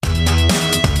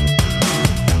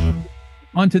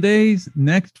On today's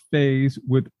Next Phase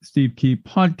with Steve Key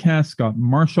podcast, Scott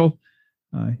Marshall.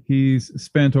 He's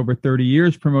spent over 30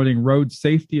 years promoting road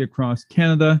safety across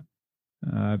Canada,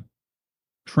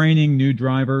 training new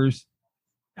drivers,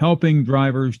 helping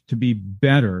drivers to be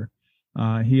better.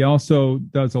 He also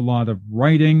does a lot of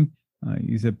writing.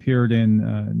 He's appeared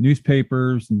in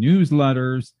newspapers,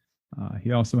 newsletters.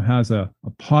 He also has a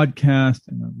podcast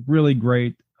and a really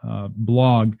great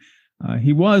blog.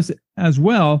 He was as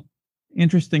well,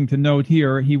 interesting to note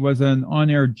here, he was an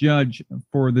on-air judge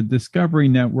for the Discovery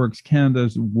Network's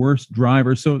Canada's Worst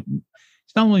Drivers. So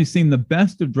he's not only seen the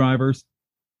best of drivers,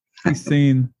 he's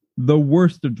seen the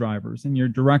worst of drivers, and you're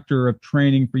director of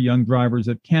training for young drivers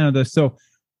at Canada. So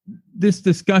this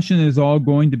discussion is all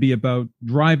going to be about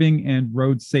driving and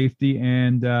road safety,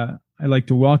 and I'd like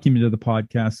to welcome you to the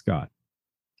podcast, Scott.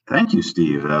 Thank you,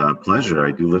 Steve. Pleasure.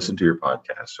 I do listen to your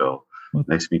podcast, so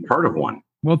nice to be part of one.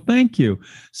 Well, thank you.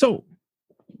 So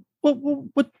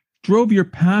what drove your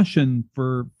passion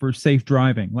for safe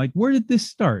driving? Like, where did this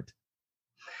start?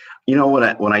 You know,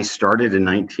 when I started in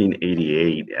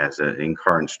 1988 as an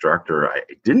in-car instructor, I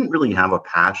didn't really have a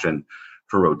passion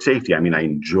for road safety. I mean, I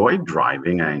enjoyed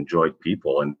driving, I enjoyed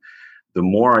people, and the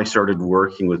more I started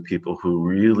working with people who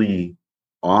really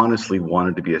honestly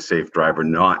wanted to be a safe driver,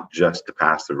 not just to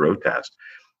pass the road test,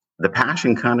 the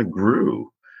passion kind of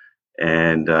grew.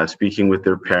 And speaking with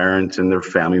their parents and their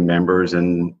family members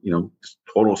and, just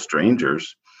total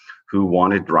strangers who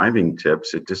wanted driving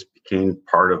tips, it just became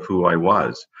part of who I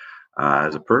was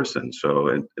as a person. So,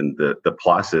 and the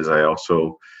plus is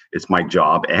it's my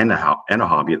job and a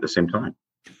hobby at the same time.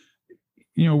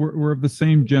 We're of the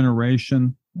same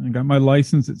generation. I got my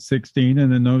license at 16,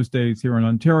 and in those days here in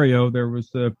Ontario, there was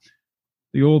the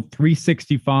old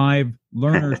 365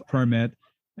 learner's permit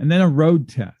and then a road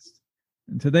test.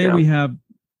 And today we have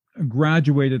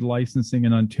graduated licensing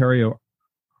in Ontario.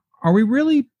 Are we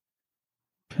really,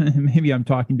 maybe I'm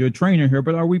talking to a trainer here,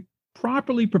 but are we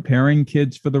properly preparing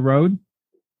kids for the road?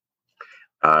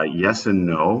 Yes and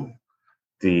no.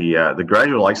 The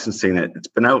graduate licensing, it's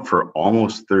been out for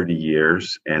almost 30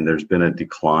 years, and there's been a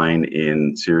decline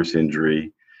in serious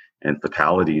injury and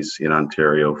fatalities in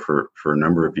Ontario for a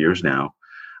number of years now,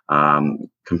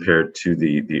 compared to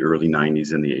the early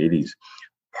 90s and the 80s.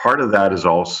 Part of that is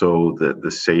also the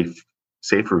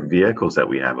safer vehicles that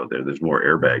we have out there. There's more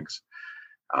airbags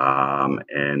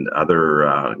and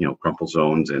other crumple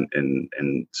zones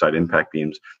and side impact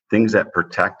beams, things that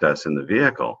protect us in the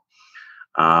vehicle.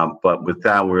 But with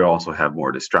that, we also have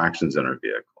more distractions in our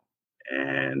vehicle,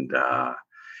 and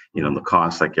the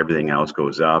cost, like everything else,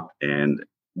 goes up. And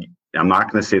I'm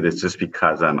not going to say this just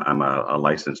because I'm a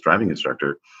licensed driving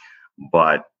instructor,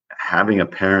 but having a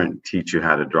parent teach you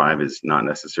how to drive is not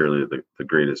necessarily the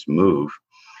greatest move.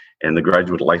 And the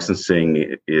graduate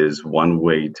licensing is one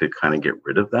way to kind of get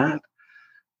rid of that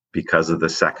because of the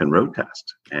second road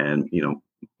test. And,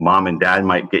 mom and dad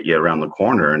might get you around the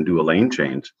corner and do a lane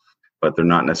change, but they're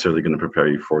not necessarily going to prepare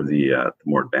you for the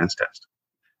more advanced test.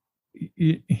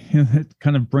 That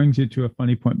kind of brings you to a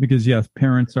funny point, because yes,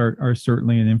 parents are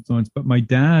certainly an influence, but my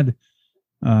dad,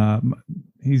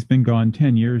 he's been gone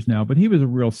 10 years now, but he was a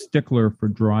real stickler for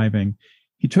driving.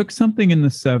 He took something in the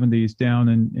 70s down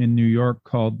in New York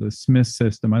called the Smith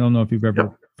system. I don't know if you've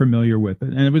ever familiar with it.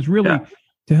 And it was really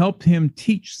to help him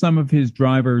teach some of his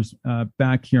drivers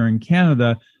back here in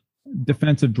Canada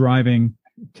defensive driving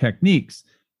techniques.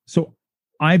 So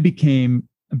I became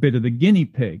a bit of the guinea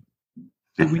pig.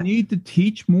 Do we need to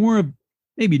teach more of,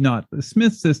 maybe not the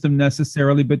Smith system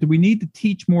necessarily, but do we need to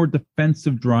teach more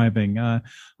defensive driving? I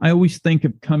always think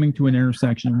of coming to an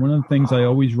intersection. One of the things I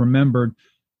always remembered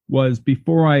was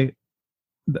before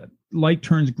the light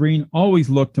turns green, always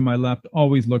look to my left,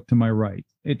 always look to my right.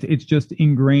 It's just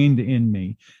ingrained in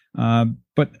me.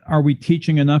 But are we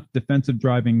teaching enough defensive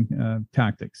driving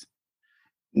tactics?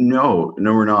 No,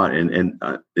 we're not. And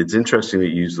it's interesting that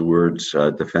you use the words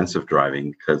defensive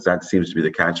driving, because that seems to be the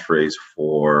catchphrase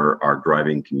for our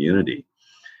driving community.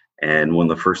 And one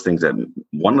of the first things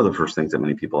that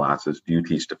many people ask is, do you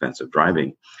teach defensive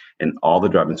driving? And all the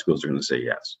driving schools are going to say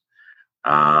yes.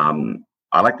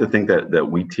 I like to think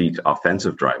that we teach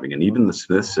offensive driving, and even the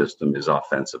Smith system is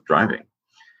offensive driving.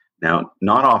 Now,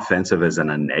 not offensive as in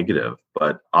a negative,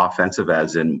 but offensive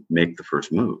as in make the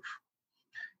first move.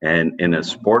 And in a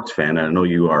sports fan, I know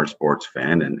you are a sports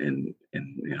fan, and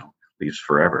Leafs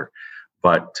forever,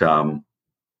 but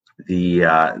the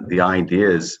idea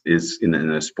is in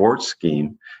a sports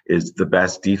scheme is the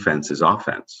best defense is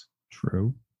offense.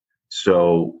 True.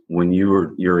 So when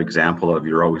your example of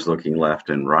you're always looking left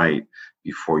and right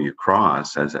before you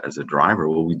cross as a driver,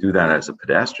 well, we do that as a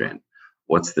pedestrian.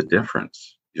 What's the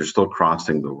difference? You're still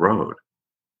crossing the road.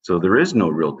 So there is no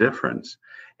real difference.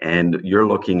 And you're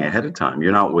looking ahead of time.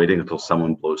 You're not waiting until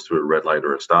someone blows through a red light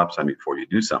or a stop sign before you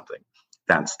do something.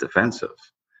 That's defensive.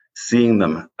 Seeing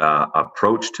them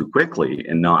approach too quickly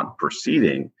and not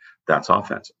proceeding, that's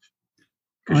offensive.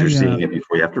 Because you're seeing it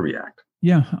before you have to react.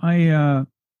 Yeah, I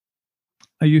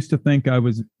used to think I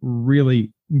was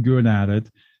really good at it.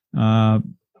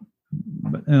 And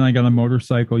I got a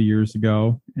motorcycle years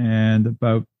ago, and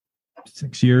about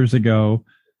 6 years ago,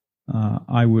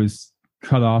 I was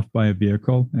cut off by a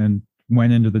vehicle and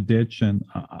went into the ditch, and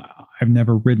I've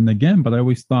never ridden again. But I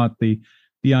always thought the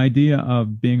idea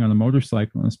of being on a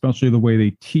motorcycle, and especially the way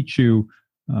they teach you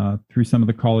through some of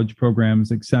the college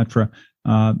programs, etc.,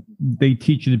 they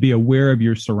teach you to be aware of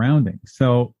your surroundings.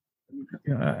 So,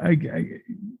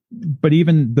 but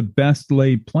even the best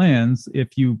laid plans,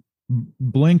 if you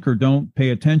blink or don't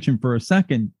pay attention for a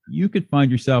second, you could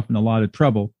find yourself in a lot of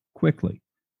trouble quickly.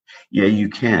 Yeah, you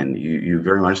can. You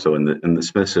very much so. In the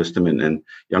Smith system and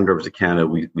Young Drivers of Canada,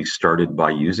 we started by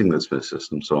using the Smith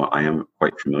system, so I am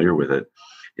quite familiar with it.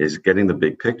 Is getting the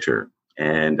big picture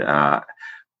and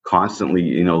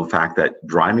constantly, the fact that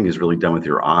driving is really done with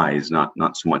your eyes, not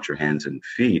so much your hands and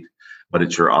feet, but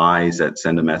it's your eyes that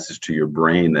send a message to your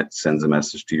brain that sends a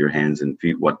message to your hands and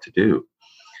feet what to do.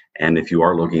 And if you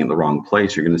are looking in the wrong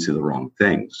place, you're going to see the wrong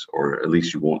things, or at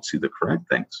least you won't see the correct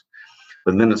things.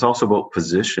 But then it's also about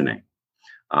positioning.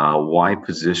 Why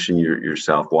position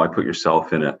yourself? Why put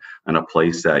yourself in a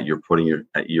place that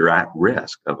you're at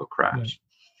risk of a crash?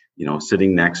 Yeah.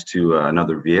 Sitting next to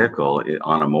another vehicle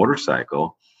on a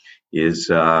motorcycle is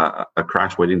a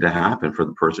crash waiting to happen for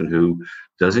the person who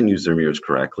doesn't use their mirrors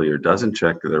correctly or doesn't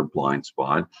check their blind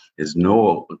spot, is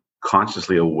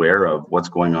consciously aware of what's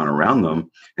going on around them,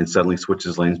 and suddenly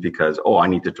switches lanes because, I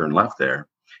need to turn left there,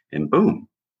 and boom.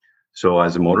 So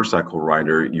as a motorcycle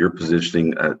rider, you're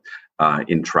positioning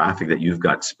in traffic that you've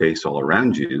got space all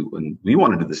around you. And we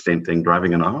want to do the same thing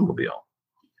driving an automobile.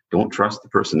 Don't trust the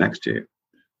person next to you.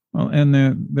 Well, and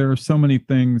there are so many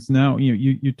things now.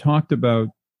 You talked about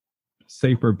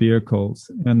safer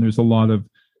vehicles, and there's a lot of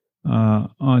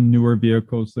on newer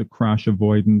vehicles, the crash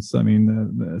avoidance. I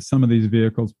mean, some of these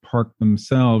vehicles park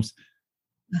themselves.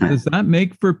 Does that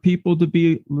make for people to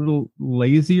be a little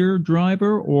lazier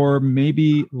driver, or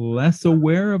maybe less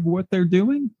aware of what they're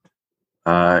doing?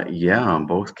 Yeah, on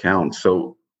both counts.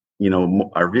 So,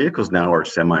 our vehicles now are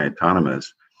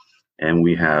semi-autonomous, and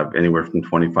we have anywhere from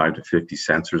 25 to 50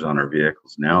 sensors on our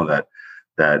vehicles now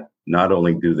that not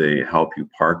only do they help you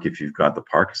park if you've got the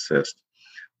park assist,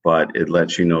 but it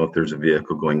lets you know if there's a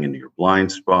vehicle going into your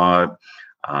blind spot,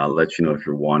 lets you know if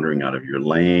you're wandering out of your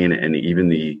lane, and even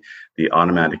the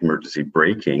automatic emergency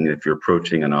braking. If you're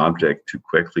approaching an object too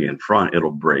quickly in front,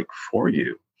 it'll brake for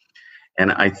you.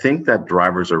 And I think that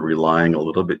drivers are relying a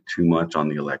little bit too much on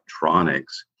the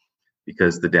electronics,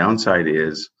 because the downside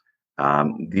is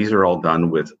these are all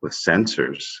done with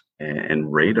sensors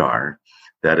and radar,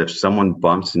 that if someone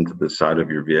bumps into the side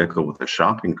of your vehicle with a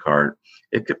shopping cart,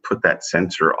 it could put that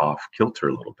sensor off kilter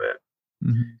a little bit.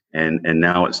 Mm-hmm. And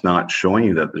now it's not showing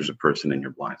you that there's a person in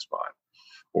your blind spot.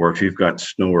 Or if you've got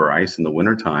snow or ice in the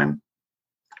wintertime,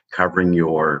 covering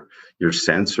your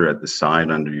sensor at the side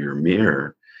under your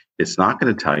mirror, it's not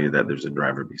going to tell you that there's a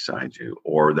driver beside you,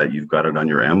 or that you've got it on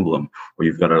your emblem, or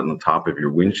you've got it on the top of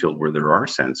your windshield where there are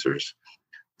sensors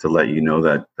to let you know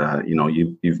that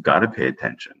you've got to pay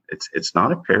attention. It's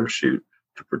not a parachute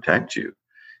to protect you.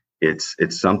 It's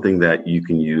something that you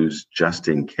can use just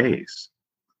in case.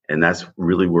 And that's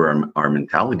really where our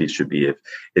mentality should be. If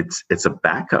it's a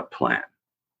backup plan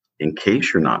in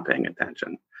case you're not paying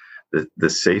attention. The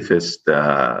safest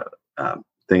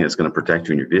thing that's going to protect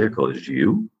you in your vehicle is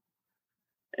you.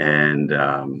 And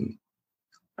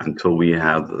until we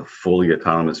have the fully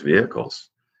autonomous vehicles,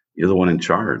 you're the one in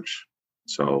charge.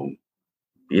 So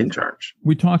be in charge.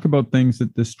 We talk about things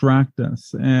that distract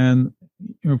us, and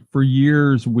for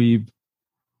years we've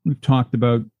talked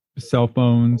about cell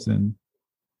phones and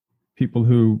people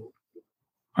who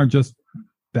are just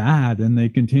bad and they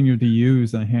continue to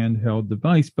use a handheld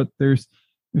device. But there's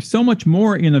so much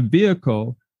more in a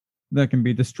vehicle that can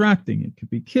be distracting. It could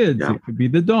be kids, yeah. It could be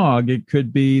the dog, it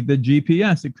could be the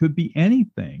GPS, it could be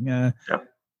anything.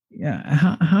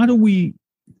 How do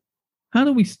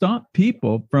we stop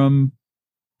people from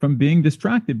being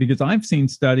distracted? Because I've seen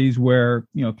studies where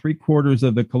 3/4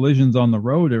 of the collisions on the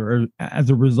road are as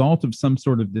a result of some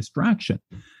sort of distraction.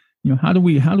 How do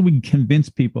we convince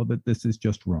people that this is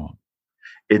just wrong?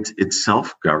 It's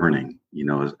self-governing.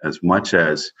 As much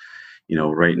as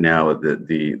right now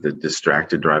the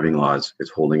distracted driving laws is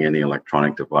holding any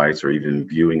electronic device or even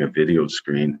viewing a video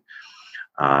screen.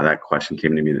 that question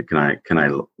came to me that can I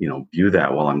view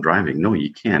that while I'm driving? No,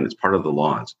 you can't. It's part of the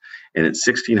laws, and it's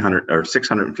 $1,600 or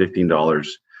 $615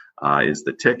 is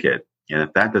the ticket. And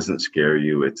if that doesn't scare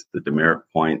you, it's the demerit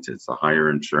points, it's the higher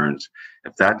insurance.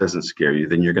 If that doesn't scare you,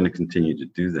 then you're going to continue to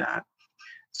do that.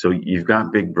 So you've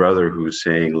got Big Brother who's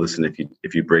saying, listen,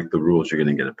 if you break the rules, you're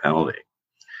going to get a penalty.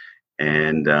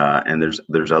 And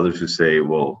there's others who say,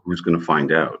 well, who's going to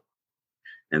find out?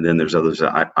 And then there's others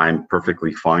that I'm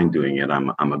perfectly fine doing it.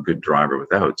 I'm a good driver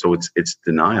without. So it's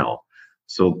denial.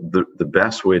 So the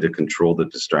best way to control the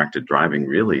distracted driving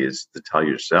really is to tell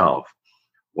yourself,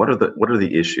 what are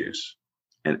the issues,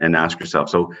 and ask yourself.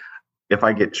 So if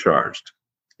I get charged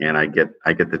and I get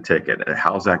the ticket,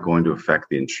 how's that going to affect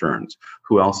the insurance?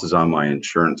 Who else is on my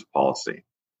insurance policy?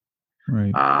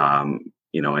 Right.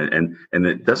 And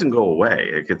it doesn't go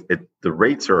away. The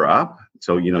rates are up,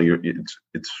 so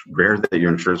it's rare that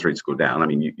your insurance rates go down. I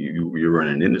mean, you're in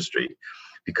an industry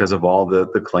because of all the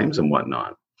claims and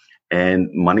whatnot, and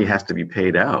money has to be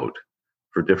paid out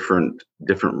for different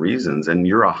reasons, and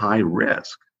you're a high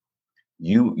risk.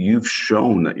 You've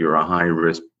shown that you're a high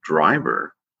risk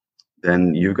driver,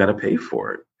 then you've got to pay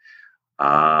for it.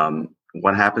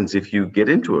 What happens if you get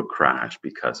into a crash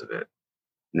because of it?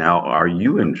 Now, are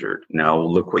you injured? Now,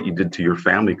 look what you did to your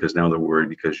family, because now they're worried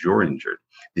because you're injured.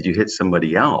 Did you hit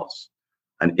somebody else,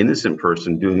 an innocent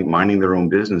person minding their own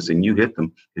business, and you hit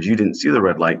them because you didn't see the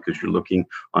red light because you're looking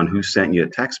on who sent you a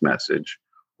text message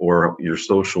or your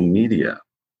social media?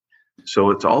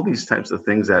 So it's all these types of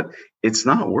things that it's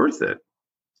not worth it.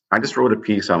 I just wrote a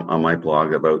piece on my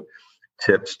blog about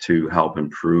tips to help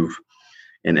improve.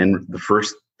 And the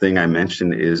first thing I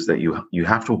mentioned is that you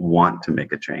have to want to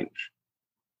make a change.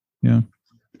 Yeah.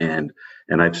 And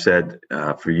I've said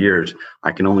for years,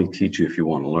 I can only teach you if you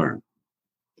want to learn.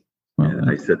 Well, and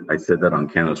I said that on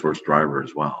Canada's Worst Driver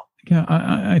as well. Yeah,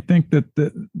 I think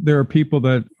that there are people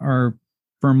that are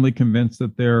firmly convinced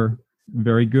that they're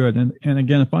very good. And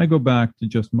again, if I go back to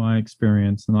just my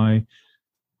experience, and I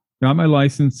got my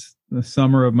license the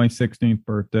summer of my 16th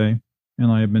birthday,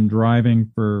 and I have been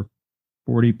driving for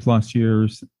 40 plus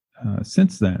years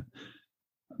since then.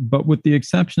 But with the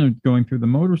exception of going through the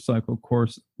motorcycle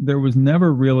course, there was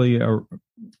never really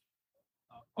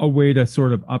a way to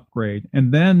sort of upgrade.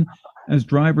 And then as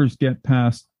drivers get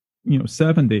past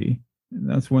 70,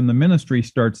 that's when the ministry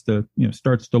starts to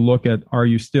look at, are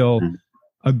you still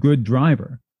a good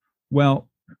driver? Well,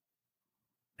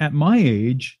 at my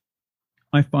age,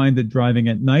 I find that driving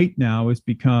at night now has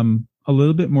become a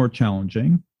little bit more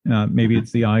challenging. Maybe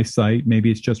it's the eyesight,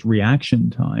 maybe it's just reaction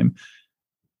time.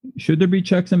 Should there be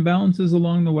checks and balances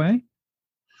along the way?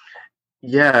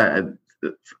 Yeah.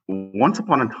 Once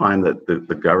upon a time, that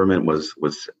the government was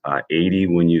 80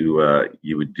 when you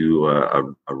would do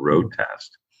a road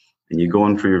test, and you go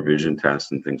in for your vision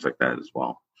test and things like that as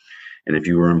well. And if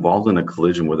you were involved in a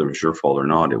collision, whether it was your fault or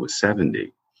not, it was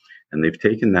 70. And they've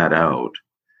taken that out,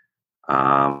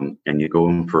 and you go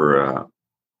in for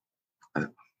a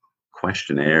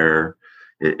questionnaire.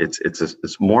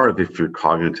 It's more of if you're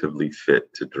cognitively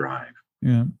fit to drive,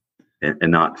 yeah,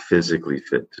 and not physically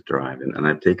fit to drive. And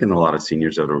I've taken a lot of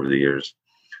seniors out over the years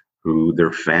who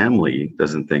their family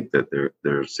doesn't think that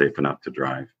they're safe enough to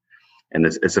drive, and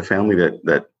it's a family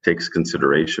that takes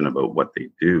consideration about what they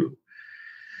do.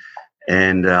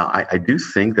 And I do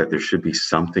think that there should be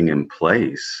something in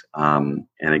place. And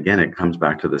again, it comes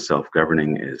back to the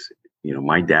self-governing. Is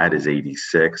my dad is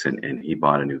 86, and he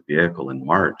bought a new vehicle in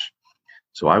March.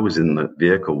 So I was in the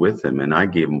vehicle with him, and I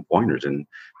gave him pointers, and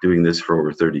doing this for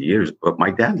over 30 years. But my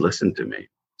dad listened to me,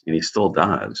 and he still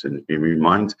does. And it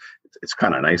reminds, it's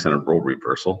kind of nice in a role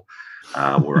reversal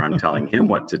where I'm telling him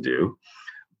what to do.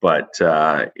 But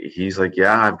he's like,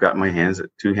 yeah, I've got my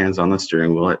two hands on the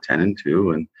steering wheel at 10 and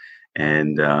 2,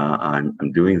 and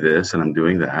I'm doing this and I'm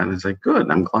doing that. And it's like,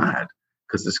 good, I'm glad,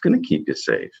 because it's going to keep you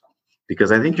safe.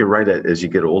 Because I think you're right. As you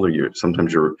get older,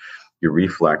 sometimes your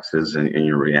reflexes and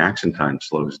your reaction time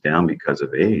slows down because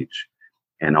of age.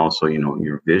 And also,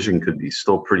 your vision could be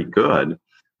still pretty good,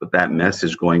 but that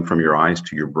message going from your eyes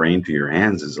to your brain to your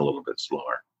hands is a little bit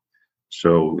slower.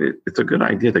 So it's a good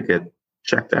idea to get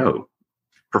checked out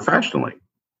professionally.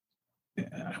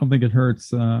 I don't think it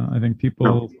hurts. I think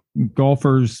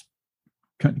golfers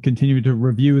continue to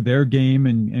review their game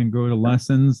and go to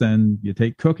lessons, and you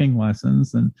take cooking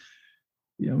lessons, and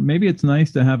maybe it's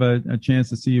nice to have a chance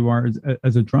to see you are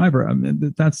as a driver. I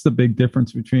mean, that's the big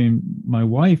difference between my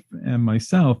wife and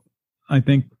myself. I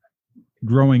think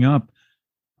growing up,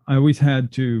 I always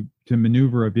had to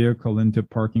maneuver a vehicle into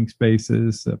parking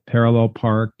spaces, parallel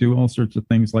park, do all sorts of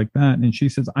things like that. And she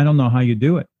says, I don't know how you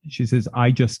do it. She says,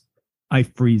 I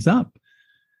freeze up.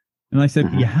 And I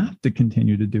said, you have to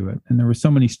continue to do it. And there were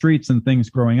so many streets and things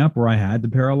growing up where I had to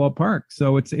parallel park.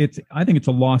 So I think it's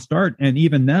a lost art. And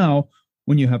even now,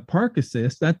 when you have park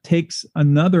assist, that takes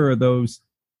another of those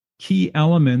key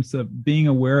elements of being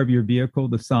aware of your vehicle,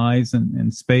 the size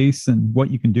and space and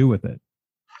what you can do with it.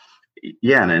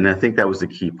 Yeah. And I think that was the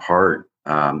key part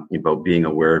about being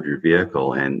aware of your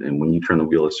vehicle. And when you turn the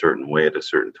wheel a certain way at a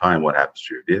certain time, what happens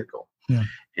to your vehicle? Yeah.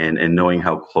 And knowing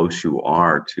how close you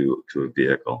are to a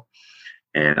vehicle.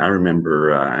 And I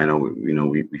remember, I know,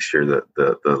 we share the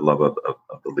love of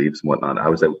the leaves and whatnot. I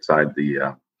was outside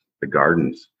the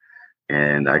gardens,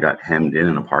 and I got hemmed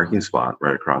in a parking spot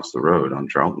right across the road on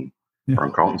Charlton, or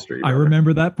on Carlton Street. I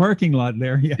remember that parking lot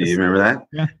there. Yes. Do you remember that?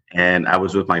 Yeah. And I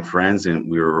was with my friends, and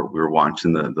we were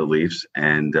watching the Leafs,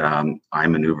 and I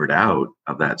maneuvered out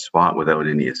of that spot without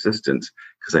any assistance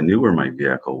because I knew where my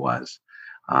vehicle was.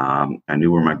 I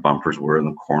knew where my bumpers were in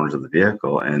the corners of the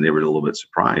vehicle, and they were a little bit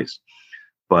surprised.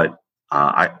 But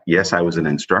I was an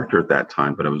instructor at that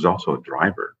time, but I was also a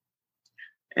driver,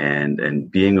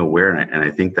 and being aware. And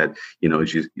I think that, as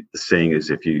the saying is,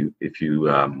 if you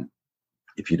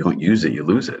don't use it, you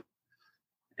lose it.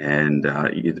 And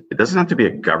it doesn't have to be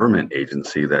a government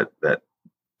agency that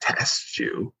tests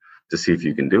you to see if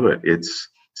you can do it. It's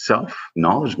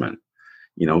self-acknowledgement.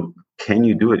 Can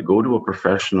you do it? Go to a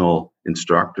professional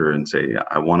instructor and say,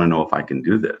 I want to know if I can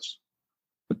do this.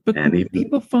 But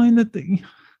people find that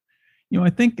I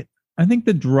think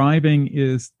the driving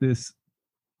is this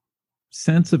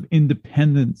sense of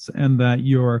independence, and that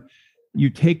you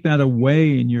take that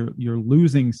away and you're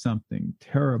losing something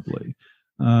terribly.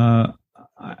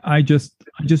 I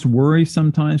just worry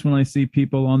sometimes when I see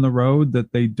people on the road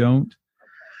that they don't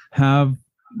have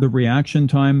the reaction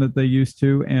time that they used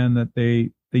to, and that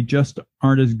they just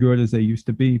aren't as good as they used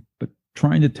to be. But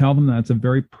trying to tell them that's a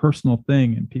very personal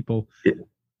thing, and people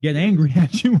get angry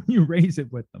at you when you raise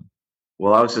it with them.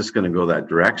 Well, I was just going to go that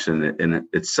direction, and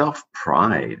it's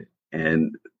self-pride,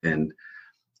 and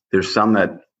there's some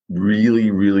that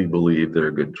really, really believe they're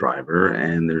a good driver,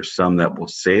 and there's some that will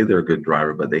say they're a good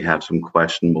driver, but they have some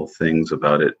questionable things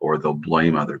about it, or they'll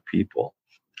blame other people.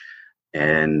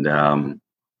 And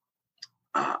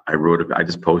I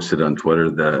just posted on Twitter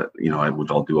that,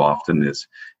 what I'll do often is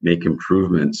make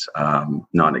improvements,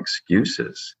 not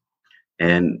excuses.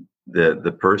 And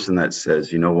the person that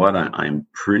says, I'm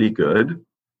pretty good,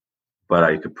 but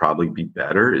I could probably be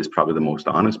better, is probably the most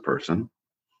honest person.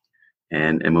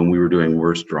 And when we were doing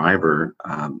Worst Driver,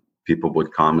 people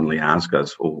would commonly ask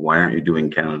us, well, why aren't you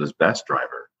doing Canada's Best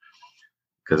Driver?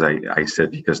 Because I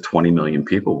said, because 20 million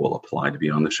people will apply to be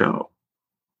on the show,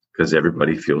 because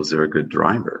everybody feels they're a good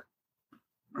driver,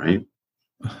 right?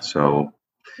 So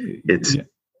it's...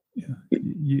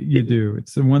 You do.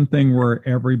 It's the one thing where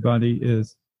everybody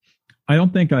is... I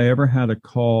don't think I ever had a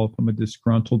call from a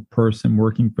disgruntled person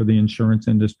working for the insurance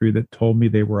industry that told me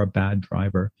they were a bad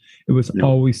driver. It was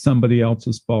always somebody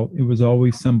else's fault. It was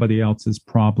always somebody else's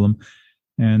problem.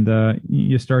 And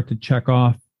you start to check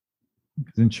off,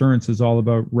 because insurance is all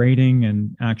about rating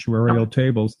and actuarial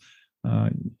tables.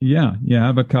 You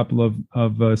have a couple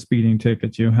of speeding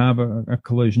tickets. You have a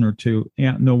collision or two.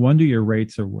 Yeah, no wonder your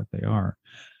rates are what they are.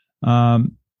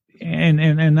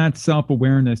 And that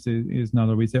self-awareness is not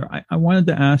always there. I wanted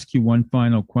to ask you one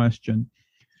final question.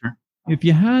 Sure. If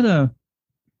you had a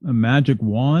magic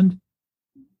wand,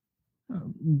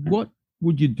 what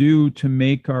would you do to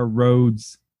make our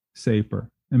roads safer?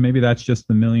 And maybe that's just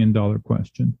the $1 million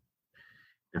question.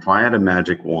 If I had a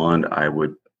magic wand, I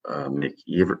would make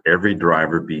every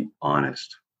driver be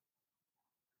honest,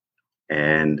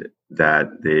 and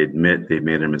that they admit they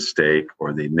made a mistake,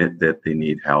 or they admit that they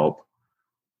need help,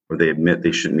 or they admit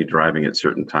they shouldn't be driving at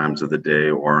certain times of the day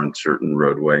or on certain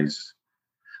roadways,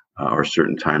 or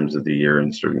certain times of the year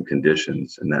in certain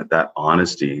conditions. And that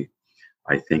honesty,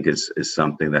 I think, is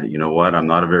something that, I'm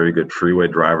not a very good freeway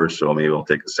driver, so maybe I'll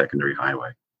take a secondary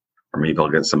highway, or maybe I'll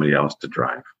get somebody else to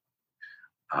drive.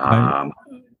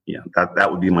 That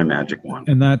would be my magic one.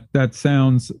 And that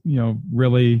sounds,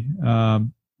 really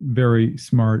very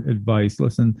smart advice.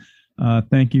 Listen,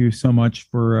 thank you so much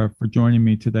for joining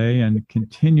me today, and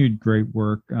continued great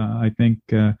work. I think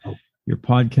your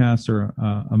podcasts are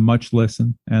a much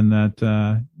listen, and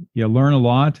that you learn a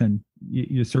lot, and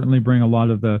you certainly bring a lot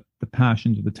of the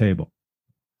passion to the table.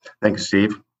 Thanks,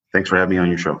 Steve. Thanks for having me on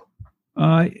your show.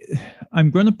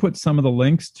 I'm going to put some of the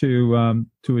links to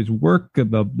his work,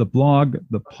 the blog,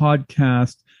 the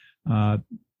podcast.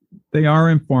 They are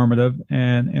informative,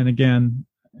 and again,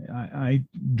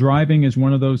 driving is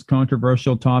one of those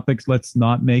controversial topics. Let's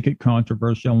not make it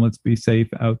controversial, and let's be safe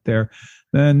out there.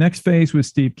 The Next Phase with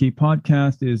Steve Key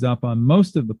podcast is up on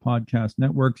most of the podcast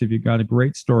networks. If you've got a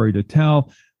great story to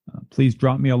tell, please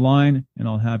drop me a line and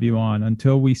I'll have you on.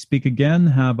 Until we speak again,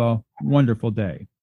 have a wonderful day.